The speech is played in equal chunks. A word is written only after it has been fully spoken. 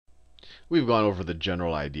we've gone over the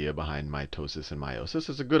general idea behind mitosis and meiosis.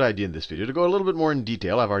 It's a good idea in this video to go a little bit more in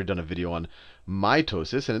detail. I've already done a video on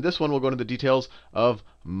mitosis, and in this one we'll go into the details of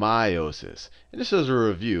meiosis. And just as a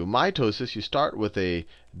review, mitosis, you start with a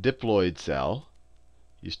diploid cell.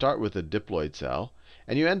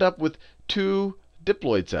 And you end up with two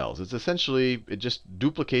diploid cells. It's essentially, it just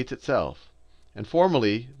duplicates itself. And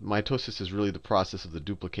formally, mitosis is really the process of the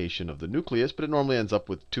duplication of the nucleus, but it normally ends up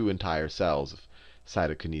with two entire cells if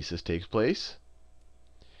cytokinesis takes place.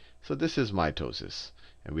 So this is mitosis.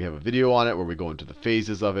 And we have a video on it where we go into the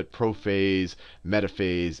phases of it: prophase,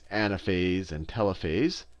 metaphase, anaphase, and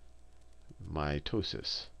telophase.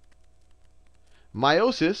 Mitosis.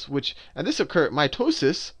 Meiosis,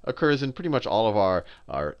 mitosis occurs in pretty much all of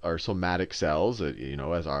our somatic cells,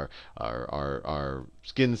 as our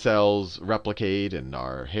skin cells replicate, and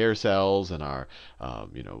our hair cells, and our,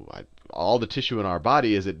 all the tissue in our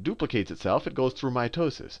body, as it duplicates itself, it goes through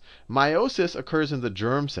mitosis. Meiosis occurs in the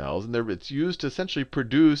germ cells, and it's used to essentially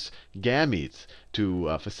produce gametes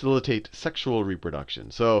to facilitate sexual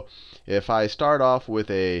reproduction. So if I start off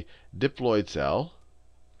with a diploid cell,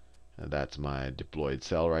 and that's my diploid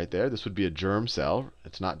cell right there. This would be a germ cell.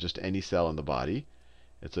 It's not just any cell in the body.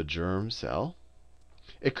 It's a germ cell.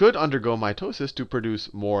 It could undergo mitosis to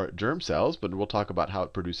produce more germ cells, but we'll talk about how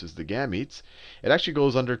it produces the gametes. It actually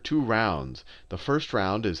goes under two rounds. The first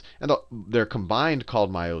round is, and they're combined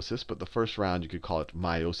called meiosis, but the first round you could call it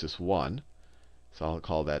meiosis 1. So I'll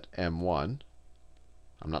call that M1.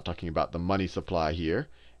 I'm not talking about the money supply here.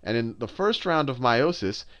 And in the first round of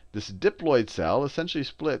meiosis, this diploid cell essentially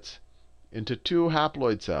splits into two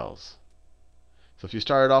haploid cells. So if you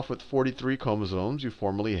started off with 43 chromosomes, you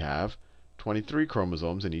formally have 23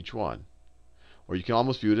 chromosomes in each one. Or you can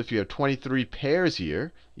almost view it, if you have 23 pairs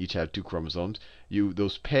here, each have 2 chromosomes,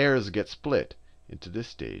 those pairs get split into this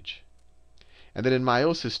stage. And then in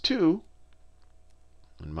meiosis 2,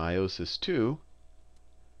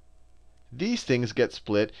 these things get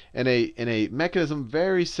split in a mechanism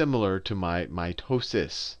very similar to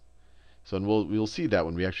mitosis. So we'll see that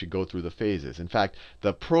when we actually go through the phases. In fact,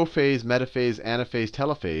 the prophase, metaphase, anaphase,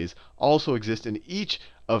 telophase also exist in each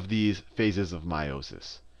of these phases of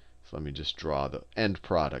meiosis. So let me just draw the end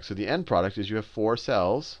product. So the end product is you have 4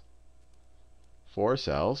 cells,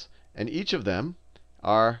 and each of them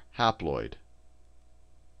are haploid.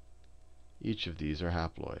 Each of these are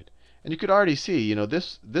haploid. And you could already see,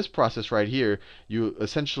 this process right here, you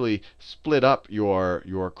essentially split up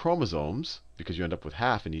your chromosomes, because you end up with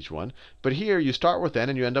half in each one. But here you start with N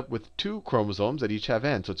and you end up with 2 chromosomes that each have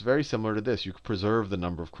N. So it's very similar to this. You can preserve the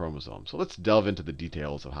number of chromosomes. So let's delve into the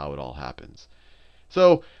details of how it all happens.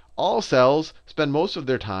 So all cells spend most of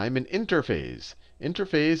their time in interphase.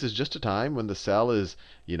 Interphase is just a time when the cell is,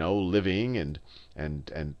 living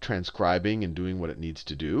and transcribing and doing what it needs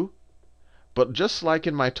to do. But just like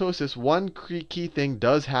in mitosis, one key thing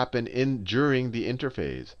does happen during the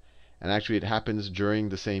interphase. And actually, it happens during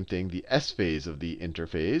the same thing, the S phase of the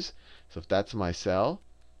interphase. So if that's my cell,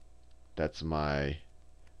 that's my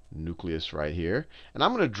nucleus right here. And I'm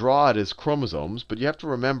going to draw it as chromosomes. But you have to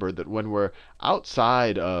remember that when we're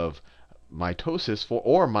outside of mitosis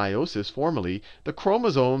or meiosis formally, the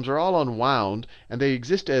chromosomes are all unwound, and they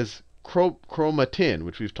exist as chromatin,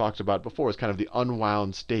 which we've talked about before, is kind of the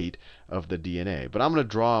unwound state of the DNA. But I'm going to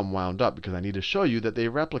draw them wound up because I need to show you that they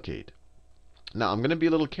replicate. Now, I'm going to be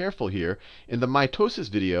a little careful here. In the mitosis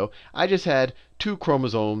video, I just had 2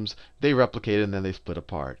 chromosomes. They replicated, and then they split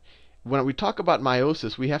apart. When we talk about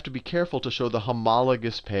meiosis, we have to be careful to show the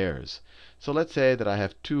homologous pairs. So let's say that I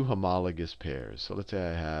have 2 homologous pairs. So let's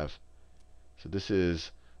say I have, so this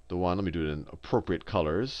is the one. Let me do it in appropriate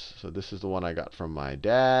colors. So this is the one I got from my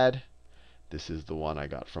dad. This is the one I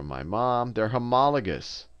got from my mom. They're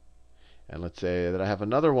homologous. And let's say that I have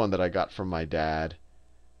another one that I got from my dad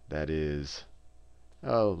that is,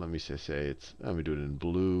 let me let me do it in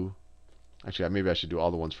blue. Actually, maybe I should do all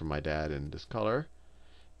the ones from my dad in this color.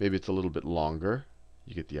 Maybe it's a little bit longer.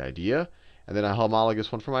 You get the idea. And then a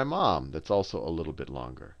homologous one from my mom that's also a little bit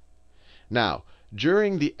longer. Now,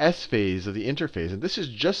 during the S phase of the interphase, and this is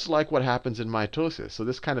just like what happens in mitosis. So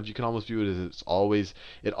this kind of, you can almost view it as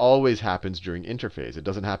it always happens during interphase. It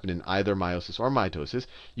doesn't happen in either meiosis or mitosis.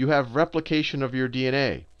 You have replication of your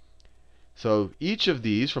DNA. So each of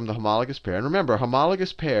these from the homologous pair, and remember,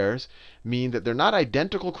 homologous pairs mean that they're not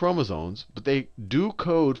identical chromosomes, but they do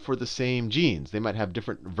code for the same genes. They might have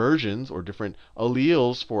different versions or different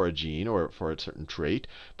alleles for a gene or for a certain trait,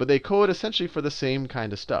 but they code essentially for the same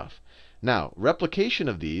kind of stuff. Now, replication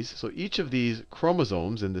of these, so each of these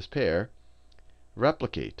chromosomes in this pair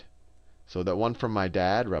replicate. So that one from my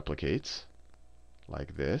dad replicates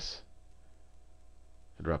like this.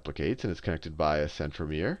 It replicates, and it's connected by a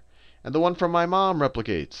centromere. And the one from my mom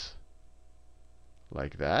replicates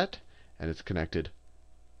like that, and it's connected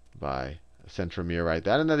by a centromere right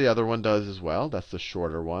there. And then the other one does as well. That's the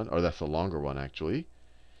shorter one, or that's the longer one, actually.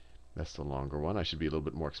 That's the longer one. I should be a little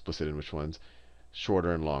bit more explicit in which one's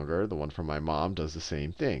shorter and longer. The one from my mom does the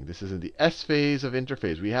same thing. This is in the S phase of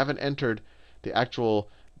interphase. We haven't entered the actual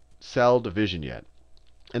cell division yet.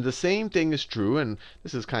 And the same thing is true, and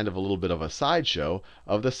this is kind of a little bit of a sideshow,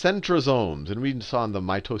 of the centrosomes. And we saw in the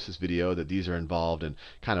mitosis video that these are involved in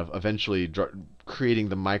kind of eventually creating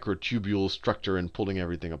the microtubule structure and pulling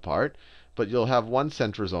everything apart. But you'll have one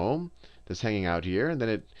centrosome that's hanging out here, and then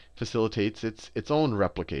it facilitates its own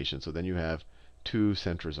replication. So then you have two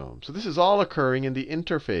centrosomes. So this is all occurring in the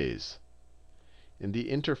interphase. In the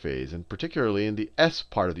interphase, and particularly in the S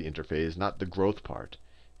part of the interphase, not the growth part.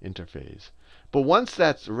 Interphase. But once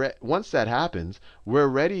that happens, we're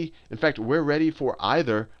ready. In fact, we're ready for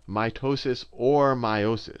either mitosis or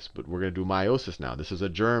meiosis. But we're going to do meiosis now. This is a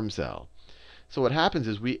germ cell. So what happens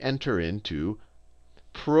is we enter into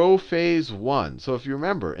prophase 1. So if you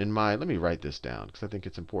remember, let me write this down because I think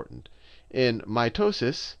it's important. In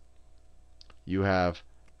mitosis, you have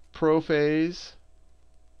prophase,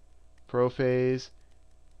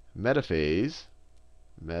 metaphase,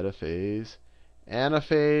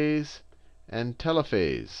 anaphase, and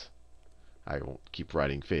telophase. I won't keep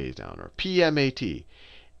writing phase down, or PMAT.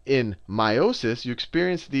 In meiosis, you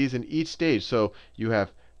experience these in each stage. So you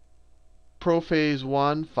have prophase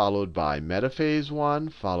 1, followed by metaphase 1,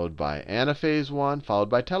 followed by anaphase 1, followed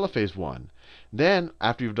by telophase 1. Then,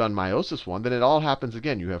 after you've done meiosis 1, then it all happens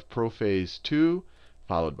again. You have prophase 2,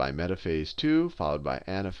 followed by metaphase 2, followed by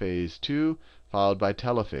anaphase 2, followed by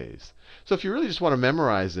telophase. So if you really just want to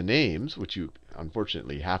memorize the names, which you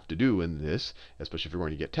unfortunately have to do in this, especially if you're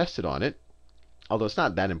going to get tested on it, although it's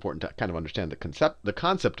not that important to kind of understand the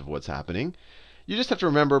concept of what's happening, you just have to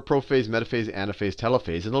remember prophase, metaphase, anaphase,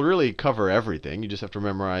 telophase, and it'll really cover everything. You just have to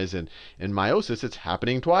memorize in meiosis, it's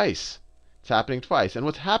happening twice. It's happening twice. And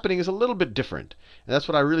what's happening is a little bit different. And that's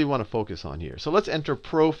what I really want to focus on here. So let's enter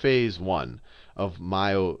prophase 1 of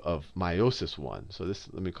meiosis 1. So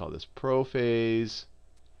let me call this prophase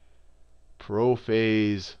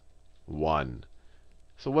 1.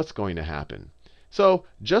 So what's going to happen? So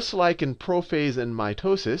just like in prophase and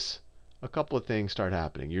mitosis, a couple of things start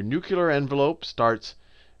happening. Your nuclear envelope starts,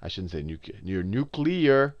 I shouldn't say nuclear, your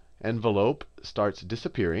nuclear envelope starts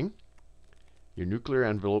disappearing. Your nuclear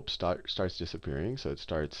envelope starts disappearing. So it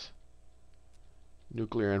starts,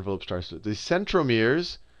 nuclear envelope starts, the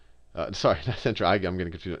centromeres, sorry, not I'm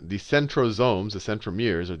getting confused. The centrosomes, the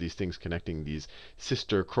centromeres, are these things connecting these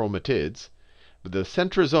sister chromatids. But the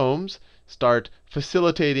centrosomes start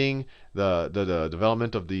facilitating the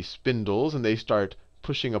development of the spindles, and they start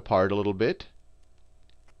pushing apart a little bit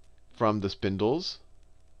from the spindles.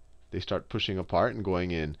 They start pushing apart and going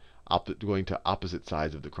to opposite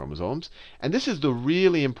sides of the chromosomes. And this is the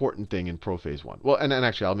really important thing in prophase 1. Well, and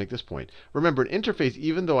actually, I'll make this point. Remember, in interphase,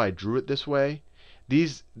 even though I drew it this way,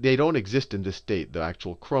 they don't exist in this state, the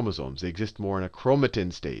actual chromosomes. They exist more in a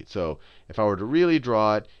chromatin state. So if I were to really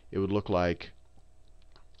draw it, it would look like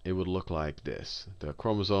this. The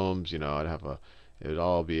chromosomes, it would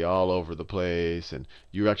all be all over the place, and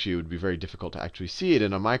it would be very difficult to actually see it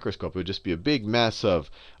in a microscope. It would just be a big mess of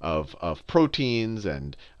proteins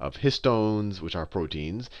and of histones, which are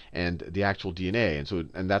proteins, and the actual DNA.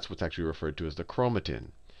 And that's what's actually referred to as the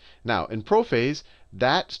chromatin. Now, in prophase,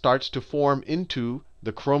 that starts to form into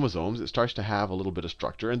the chromosomes. It starts to have a little bit of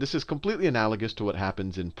structure. And this is completely analogous to what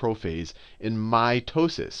happens in prophase in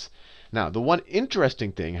mitosis. Now, the one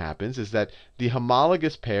interesting thing happens is that the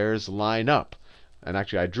homologous pairs line up. And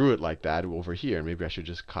actually, I drew it like that over here. And maybe I should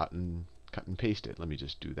just cut and paste it. Let me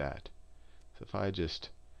just do that. So if I just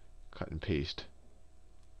cut and paste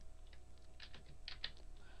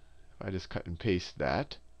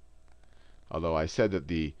that, although I said that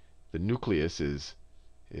the nucleus is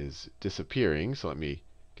disappearing, so let me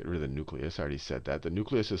get rid of the nucleus. I already said that. The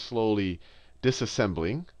nucleus is slowly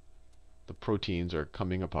disassembling. The proteins are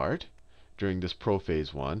coming apart during this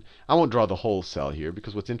prophase 1. I won't draw the whole cell here,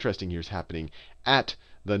 because what's interesting here is happening at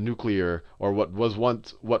the nuclear, or what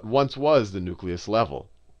once was the nucleus level.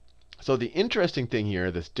 So the interesting thing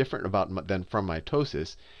here that's different than from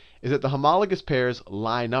mitosis is that the homologous pairs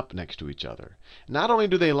line up next to each other. Not only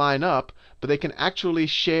do they line up, but they can actually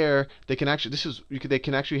share, they can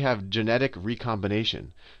actually have genetic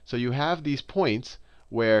recombination. So you have these points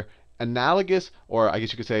where analogous, or I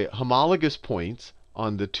guess you could say homologous points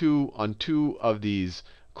on two of these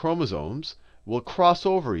chromosomes will cross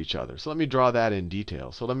over each other. So let me draw that in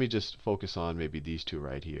detail. So let me just focus on maybe these two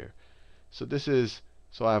right here. So this is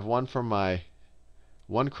So I have one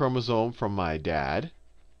chromosome from my dad.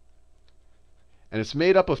 And it's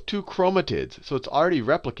made up of two chromatids. So it's already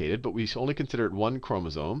replicated, but we only consider it one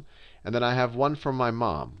chromosome. And then I have one from my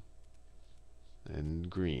mom in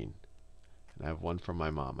green. And I have one from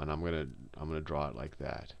my mom. And I'm gonna draw it like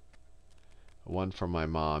that. One from my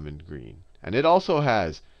mom in green. And it also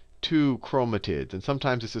has two chromatids. And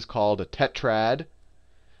sometimes this is called a tetrad.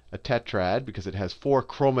 A tetrad because it has four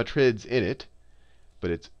chromatids in it.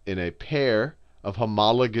 But it's in a pair of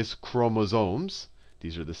homologous chromosomes.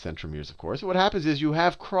 These are the centromeres, of course. And what happens is you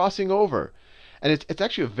have crossing over. And it's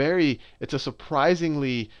actually it's a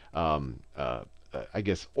surprisingly, I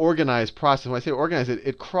guess, organized process. When I say organized,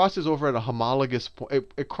 it crosses over at a homologous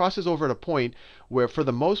point. It crosses over at a point where, for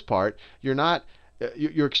the most part,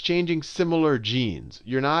 you're exchanging similar genes.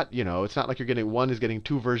 You're not, it's not like one is getting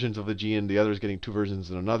two versions of the gene and the other is getting two versions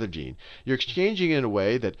of another gene. You're exchanging in a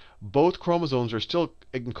way that both chromosomes are still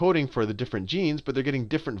encoding for the different genes, but they're getting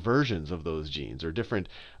different versions of those genes, or different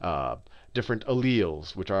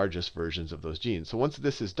alleles, which are just versions of those genes. So once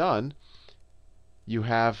this is done, you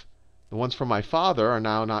have the ones from my father are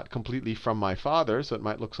now not completely from my father, so it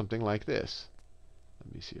might look something like this.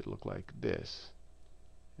 Let me see it look like this.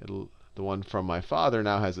 The one from my father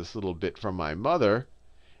now has this little bit from my mother,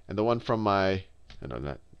 and the one from my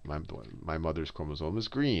mother's chromosome is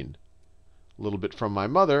green. A little bit from my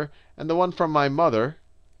mother, and the one from my mother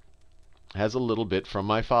has a little bit from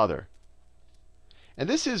my father. And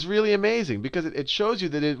this is really amazing because it shows you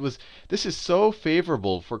that this is so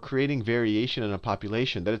favorable for creating variation in a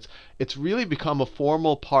population that it's really become a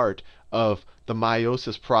formal part of the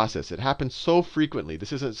meiosis process. It happens so frequently.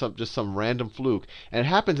 This isn't just some random fluke. And it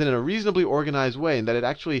happens in a reasonably organized way, in that it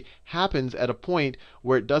actually happens at a point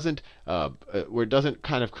where it doesn't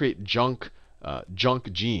kind of create junk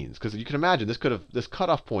genes. Because you can imagine this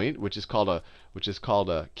cutoff point, which is called a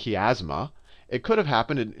chiasma. It could have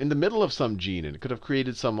happened in the middle of some gene, and it could have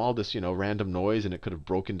created all this random noise, and it could have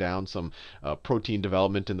broken down some protein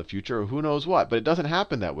development in the future, or who knows what. But it doesn't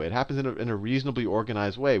happen that way. It happens in a reasonably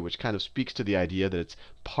organized way, which kind of speaks to the idea that it's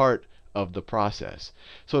part of the process.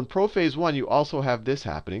 So in prophase 1, you also have this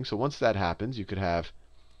happening. So once that happens, you could have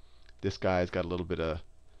this guy's got a little bit of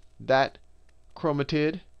that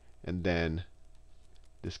chromatid, and then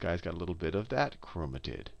this guy's got a little bit of that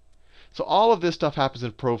chromatid. So all of this stuff happens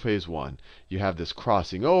in prophase 1. You have this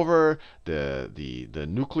crossing over, the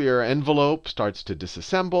nuclear envelope starts to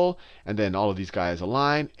disassemble, and then all of these guys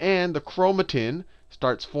align, and the chromatin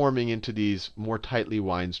starts forming into these more tightly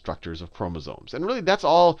wind structures of chromosomes. And really that's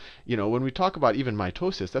all, when we talk about even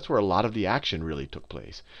mitosis, that's where a lot of the action really took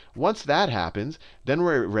place. Once that happens, then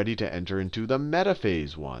we're ready to enter into the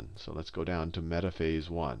metaphase 1. So let's go down to metaphase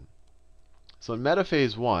 1. So in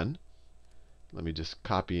metaphase 1, let me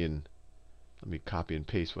copy and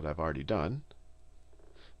paste what I've already done.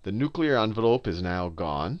 The nuclear envelope is now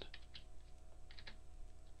gone.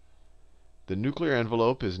 The nuclear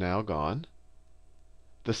envelope is now gone.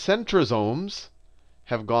 The centrosomes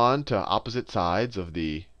have gone to opposite sides of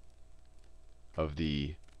the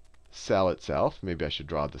cell itself. Maybe I should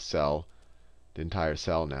draw the entire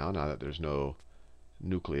cell now that there's no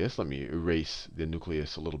nucleus. Let me erase the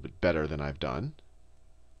nucleus a little bit better than I've done.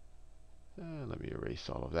 Let me erase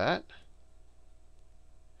all of that.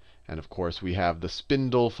 And of course, we have the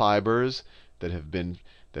spindle fibers that have been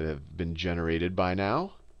generated by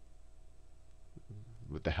now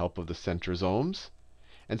with the help of the centrosomes.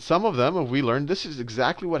 And some of them, we learned, this is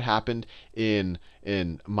exactly what happened in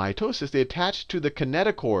mitosis. They attach to the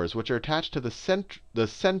kinetochores, which are attached to the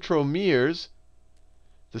centromeres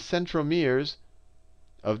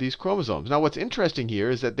of these chromosomes. Now, what's interesting here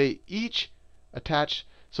is that they each attach.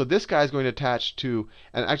 So this guy is going to attach to,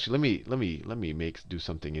 and actually let me do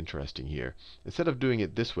something interesting here. Instead of doing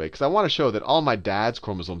it this way, because I want to show that all my dad's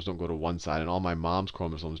chromosomes don't go to one side and all my mom's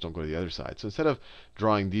chromosomes don't go to the other side. So instead of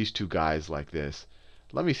drawing these two guys like this,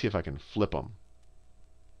 let me see if I can flip them.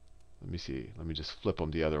 Let me see. Let me just flip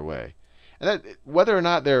them the other way. And that, whether or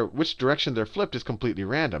not which direction they're flipped is completely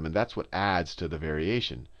random, and that's what adds to the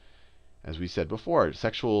variation. As we said before,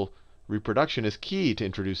 sexual reproduction is key to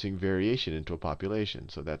introducing variation into a population.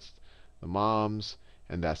 So that's the moms,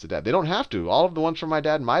 and that's the dad. They don't have to. All of the ones from my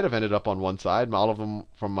dad might have ended up on one side, and all of them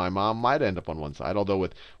from my mom might end up on one side. Although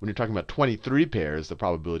when you're talking about 23 pairs, the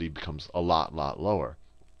probability becomes a lot lower.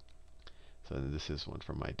 So this is one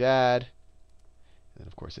from my dad. And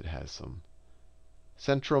of course, it has some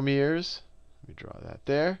centromeres. Let me draw that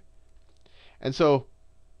there. And so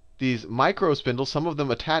these microspindles, some of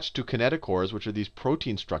them attach to kinetochores, which are these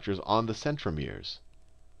protein structures on the centromeres.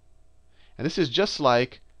 And this is just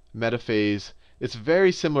like metaphase. It's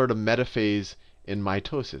very similar to metaphase in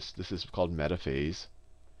mitosis. This is called metaphase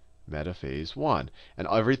 1. And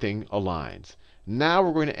everything aligns. Now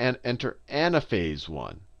we're going to enter anaphase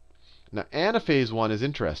 1. Now anaphase 1 is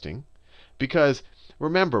interesting because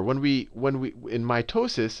remember, when we in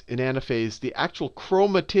mitosis, in anaphase, the actual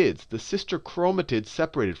chromatids, the sister chromatids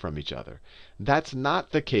separated from each other. That's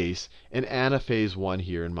not the case in anaphase 1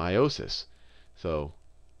 here in meiosis. So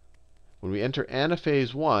when we enter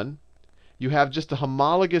anaphase 1, you have just the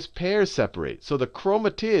homologous pairs separate. So the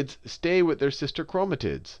chromatids stay with their sister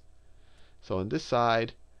chromatids. So on this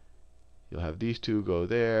side, you'll have these two go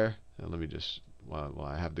there. And let me just, while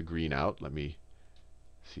I have the green out, let me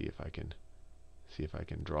see if I can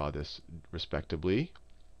draw this respectably.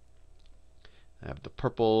 I have the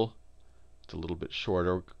purple. It's a little bit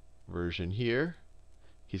shorter version here.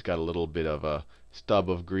 He's got a little bit of a stub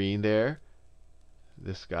of green there.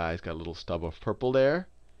 This guy's got a little stub of purple there.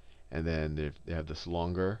 And then they have this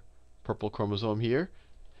longer purple chromosome here.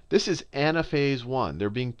 This is anaphase 1. They're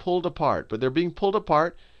being pulled apart. But they're being pulled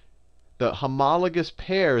apart. The homologous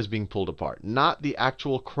pair is being pulled apart, not the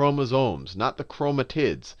actual chromosomes, not the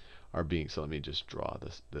chromatids are being. So let me just draw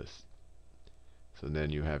this. So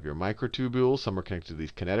then you have your microtubules. Some are connected to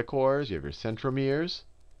these kinetochores. You have your centromeres.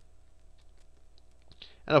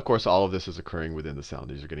 And of course, all of this is occurring within the cell.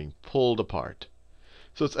 These are getting pulled apart.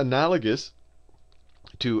 So it's analogous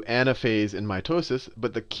to anaphase in mitosis,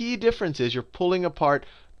 but the key difference is you're pulling apart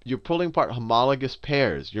homologous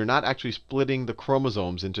pairs. You're not actually splitting the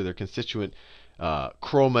chromosomes into their constituent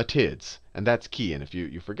chromatids. And that's key. And if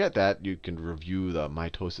you forget that, you can review the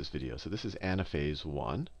mitosis video. So this is anaphase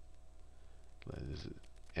 1. This is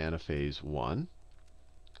anaphase 1.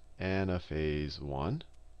 Anaphase 1.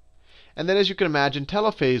 And then as you can imagine,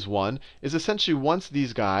 telophase 1 is essentially once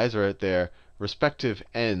these guys are at their respective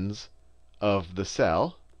ends of the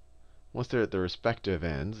cell. Once they're at their respective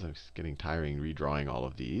ends, it's getting tiring redrawing all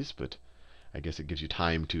of these, but I guess it gives you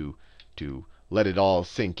time to let it all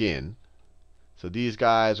sink in. So these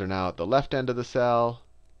guys are now at the left end of the cell,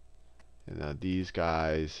 and now these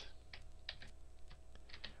guys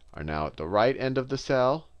are now at the right end of the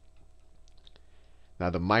cell. Now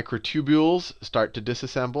the microtubules start to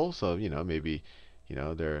disassemble, so maybe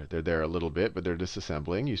they're there a little bit, but they're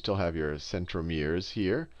disassembling. You still have your centromeres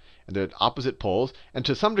here. And they're at opposite poles. And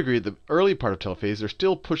to some degree, the early part of telophase, they're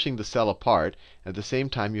still pushing the cell apart. At the same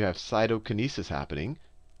time, you have cytokinesis happening.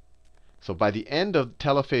 So by the end of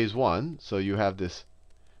telophase 1, so you have the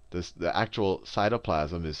actual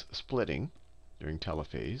cytoplasm is splitting during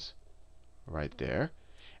telophase, right there.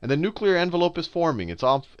 And the nuclear envelope is forming. It's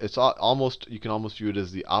almost, you can almost view it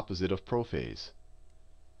as the opposite of prophase.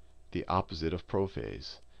 The opposite of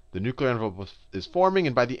prophase. The nuclear envelope is forming,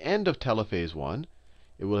 and by the end of telophase 1,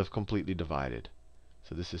 it will have completely divided.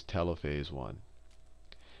 So this is telophase 1.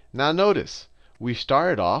 Now notice, we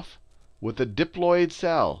started off with a diploid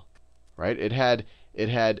cell, right? It had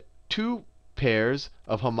 2 pairs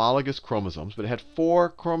of homologous chromosomes, but it had 4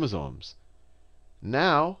 chromosomes.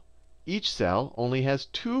 Now, each cell only has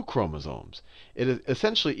 2 chromosomes. It is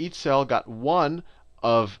essentially each cell got one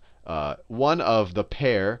of the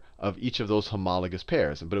pair of each of those homologous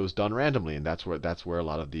pairs, but it was done randomly, and that's where a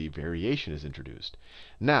lot of the variation is introduced.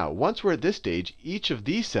 Now, once we're at this stage, each of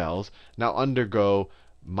these cells now undergo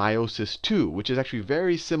meiosis 2, which is actually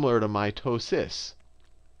very similar to mitosis.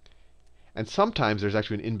 And sometimes there's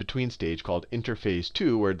actually an in-between stage called interphase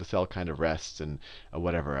 2, where the cell kind of rests and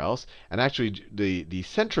whatever else. And actually, the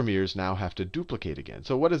centromeres now have to duplicate again.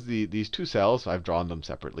 So what is these 2 cells? I've drawn them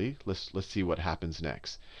separately. Let's see what happens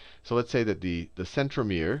next. So let's say that the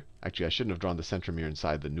centromere, actually I shouldn't have drawn the centromere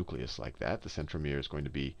inside the nucleus like that. The centromere is going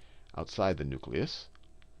to be outside the nucleus,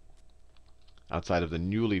 outside of the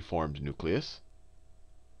newly formed nucleus.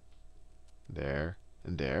 There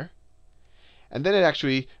and there. And then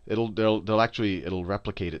it'll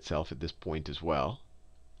replicate itself at this point as well.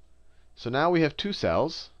 So now we have 2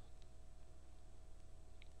 cells.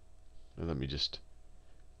 And let me just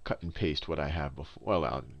cut and paste what I have before.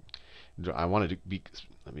 Well, I wanted to be.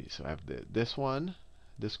 So I have this one,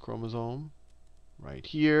 this chromosome, right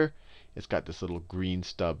here. It's got this little green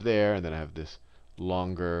stub there, and then I have this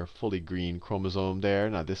longer, fully green chromosome there.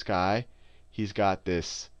 Now this guy, he's got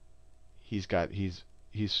this. He's got this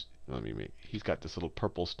little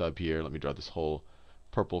purple stub here. Let me draw this whole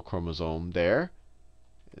purple chromosome there.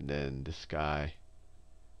 And then this guy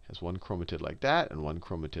has one chromatid like that and one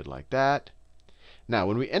chromatid like that. Now,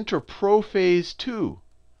 when we enter prophase 2,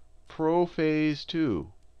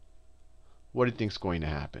 what do you think is going to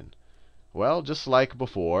happen? Well, just like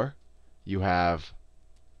before, you have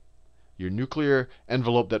your nuclear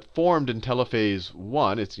envelope that formed in telophase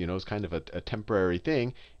 1, it's kind of a temporary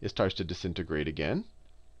thing, it starts to disintegrate again.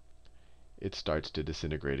 It starts to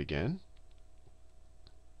disintegrate again.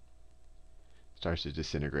 Starts to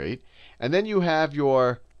disintegrate. And then you have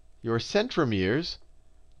your centromeres.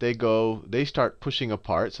 They start pushing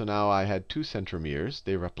apart. So now I had 2 centromeres.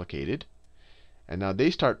 They replicated. And now they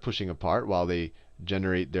start pushing apart while they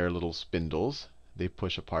generate their little spindles. They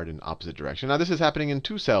push apart in opposite direction. Now this is happening in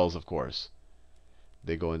 2 cells, of course.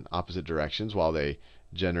 They go in opposite directions while they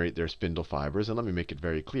generate their spindle fibers. And let me make it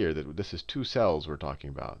very clear that this is 2 cells we're talking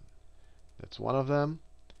about. That's one of them,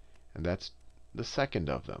 and that's the second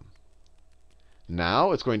of them.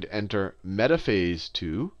 Now it's going to enter metaphase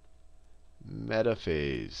 2.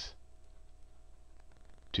 Metaphase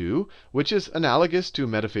 2, which is analogous to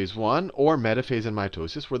metaphase 1 or metaphase in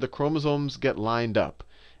mitosis, where the chromosomes get lined up.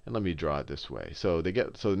 And let me draw it this way. So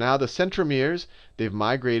now the centromeres, they've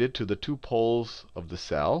migrated to the 2 poles of the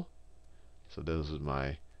cell. So those are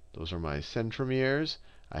my centromeres.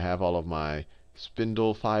 I have all of my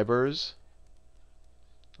spindle fibers.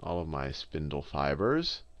 All of my spindle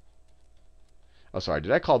fibers. Oh, sorry,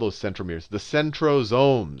 did I call those centromeres? The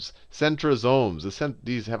centrosomes. Centrosomes.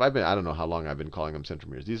 I don't know how long I've been calling them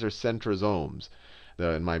centromeres. These are centrosomes.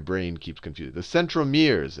 And my brain keeps confused. The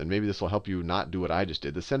centromeres, and maybe this will help you not do what I just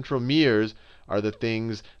did. The centromeres are the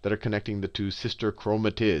things that are connecting the 2 sister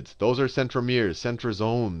chromatids. Those are centromeres.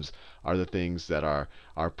 Centrosomes are the things that are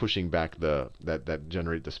pushing back that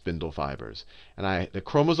generate the spindle fibers. And the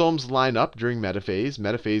chromosomes line up during metaphase.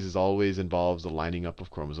 Metaphase always involves the lining up of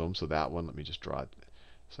chromosomes. So that one, let me just draw it.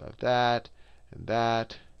 So I have that and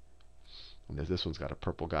that. And this one's got a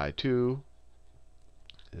purple guy too.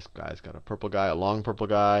 This guy's got a purple guy, a long purple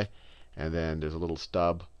guy. And then there's a little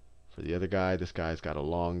stub for the other guy. This guy's got a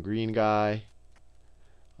long green guy.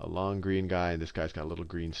 A long green guy. And this guy's got a little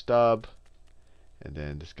green stub. And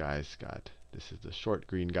then this is the short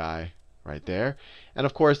green guy right there. And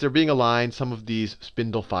of course, they're being aligned. Some of these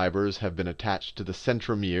spindle fibers have been attached to the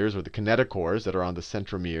centromeres, or the kinetochores that are on the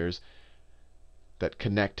centromeres that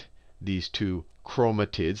connect these 2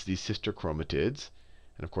 chromatids, these sister chromatids.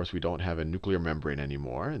 And of course, we don't have a nuclear membrane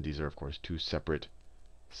anymore. And these are, of course, 2 separate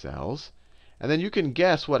cells. And then you can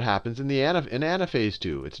guess what happens in anaphase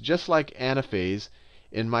 2. It's just like anaphase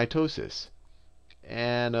in mitosis.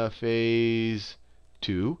 Anaphase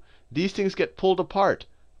 2. These things get pulled apart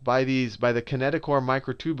by the kinetochore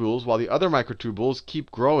microtubules, while the other microtubules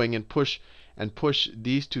keep growing and push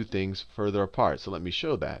these 2 things further apart. So let me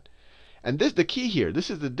show that. And the key here,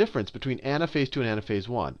 this is the difference between anaphase 2 and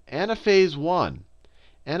anaphase 1.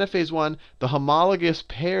 Anaphase 1, the homologous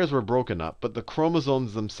pairs were broken up, but the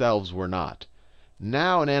chromosomes themselves were not.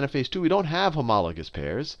 Now in anaphase 2, we don't have homologous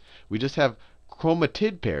pairs. We just have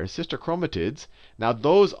chromatid pairs, sister chromatids. Now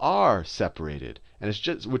those are separated, and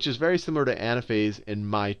which is very similar to anaphase in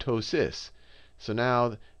mitosis. So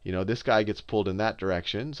now, this guy gets pulled in that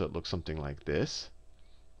direction, so it looks something like this.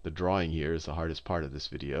 The drawing here is the hardest part of this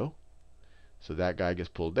video. So that guy gets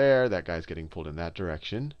pulled there. That guy's getting pulled in that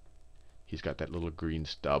direction. He's got that little green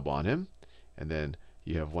stub on him. And then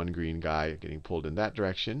you have one green guy getting pulled in that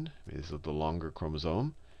direction. This is the longer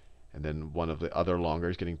chromosome. And then one of the other longer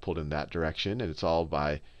is getting pulled in that direction. And it's all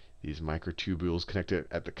by these microtubules connected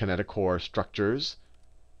at the kinetochore structures.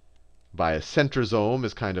 By a centrosome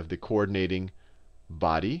is kind of the coordinating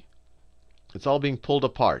body. It's all being pulled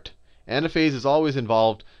apart. Anaphase is always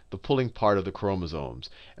involved the pulling part of the chromosomes.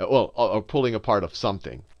 Or pulling apart of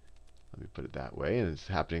something. Let me put it that way. And it's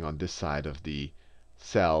happening on this side of the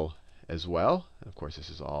cell as well. And of course, this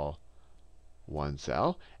is all one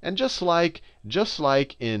cell. And just like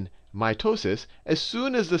in mitosis, as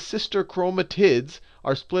soon as the sister chromatids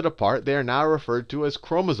are split apart, they are now referred to as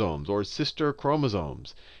chromosomes or sister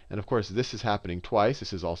chromosomes. And of course, this is happening twice.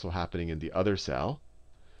 This is also happening in the other cell.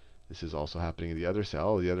 This is also happening in the other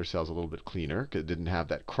cell. The other cell is a little bit cleaner because it didn't have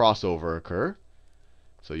that crossover occur.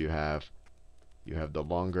 So you have the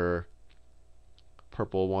longer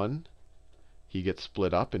purple one. He gets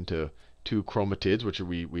split up into 2 chromatids, which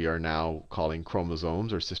we are now calling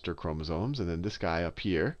chromosomes or sister chromosomes. And then this guy up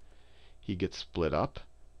here, he gets split up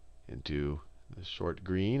into the short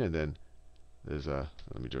green. And then there's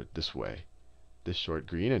let me do it this way. This short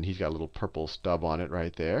green, and he's got a little purple stub on it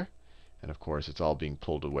right there. And of course, it's all being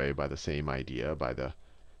pulled away by the same idea, by the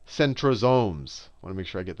centrosomes. I want to make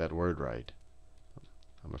sure I get that word right.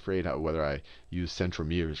 I'm afraid whether I use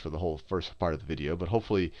centromeres for the whole first part of the video, but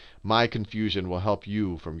hopefully my confusion will help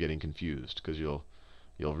you from getting confused, because you'll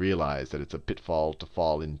realize that it's a pitfall to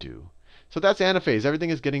fall into. So that's anaphase.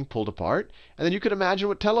 Everything is getting pulled apart. And then you can imagine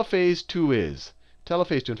what telophase 2 is.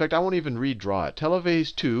 Telophase 2. In fact, I won't even redraw it.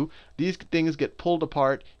 Telophase 2, these things get pulled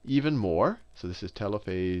apart even more. So this is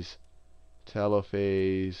telophase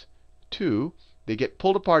 2. They get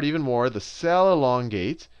pulled apart even more. The cell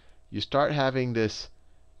elongates. You start having this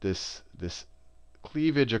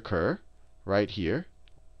cleavage occur right here.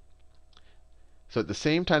 So at the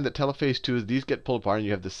same time that telophase 2, these get pulled apart, and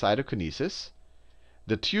you have the cytokinesis.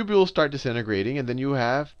 The tubules start disintegrating, and then you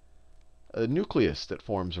have a nucleus that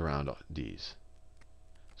forms around these.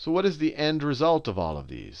 So what is the end result of all of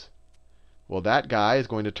these? Well, that guy is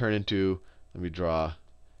going to turn into, let me draw,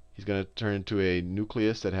 he's going to turn into a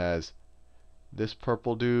nucleus that has this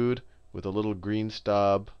purple dude with a little green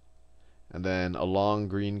stub, and then a long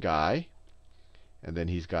green guy. And then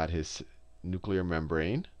he's got his nuclear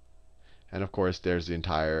membrane. And of course, there's the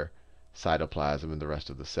entire cytoplasm and the rest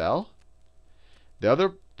of the cell. The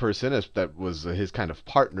other person that was his kind of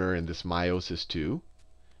partner in this meiosis 2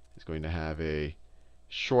 is going to have a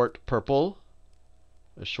short purple,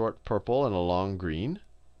 and a long green.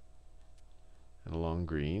 And a long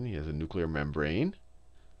green. He has a nuclear membrane.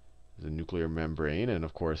 There's a nuclear membrane, and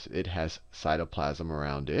of course, it has cytoplasm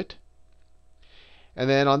around it. And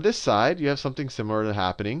then on this side, you have something similar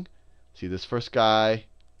happening. See this first guy,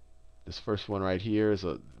 this first one right here is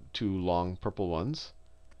two long purple ones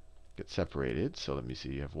get separated. So let me see.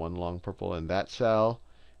 You have one long purple in that cell.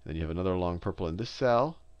 And then you have another long purple in this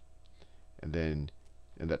cell. And then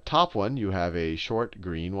in that top one, you have a short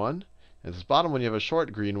green one. And this bottom one, you have a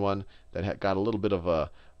short green one that got a little bit of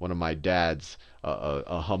one of my dad's,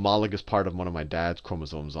 a homologous part of one of my dad's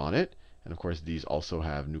chromosomes on it. And of course, these also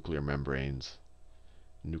have nuclear membranes.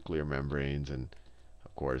 And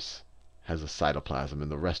of course, has a cytoplasm in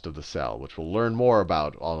the rest of the cell, which we'll learn more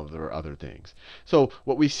about all of the other things. So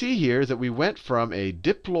what we see here is that we went from a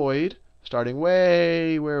diploid, starting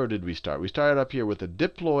where did we start? We started up here with a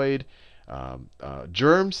diploid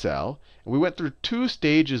germ cell, and we went through two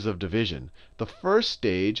stages of division. The first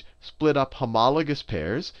stage split up homologous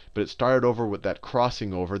pairs, but it started over with that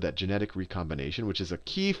crossing over, that genetic recombination, which is a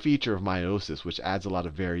key feature of meiosis, which adds a lot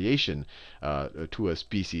of variation to a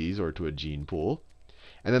species or to a gene pool.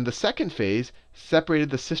 And then the second phase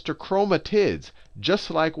separated the sister chromatids,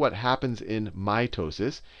 just like what happens in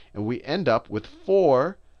mitosis. And we end up with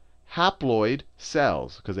 4 haploid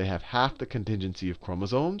cells, because they have half the contingency of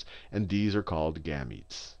chromosomes, and these are called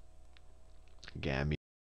gametes.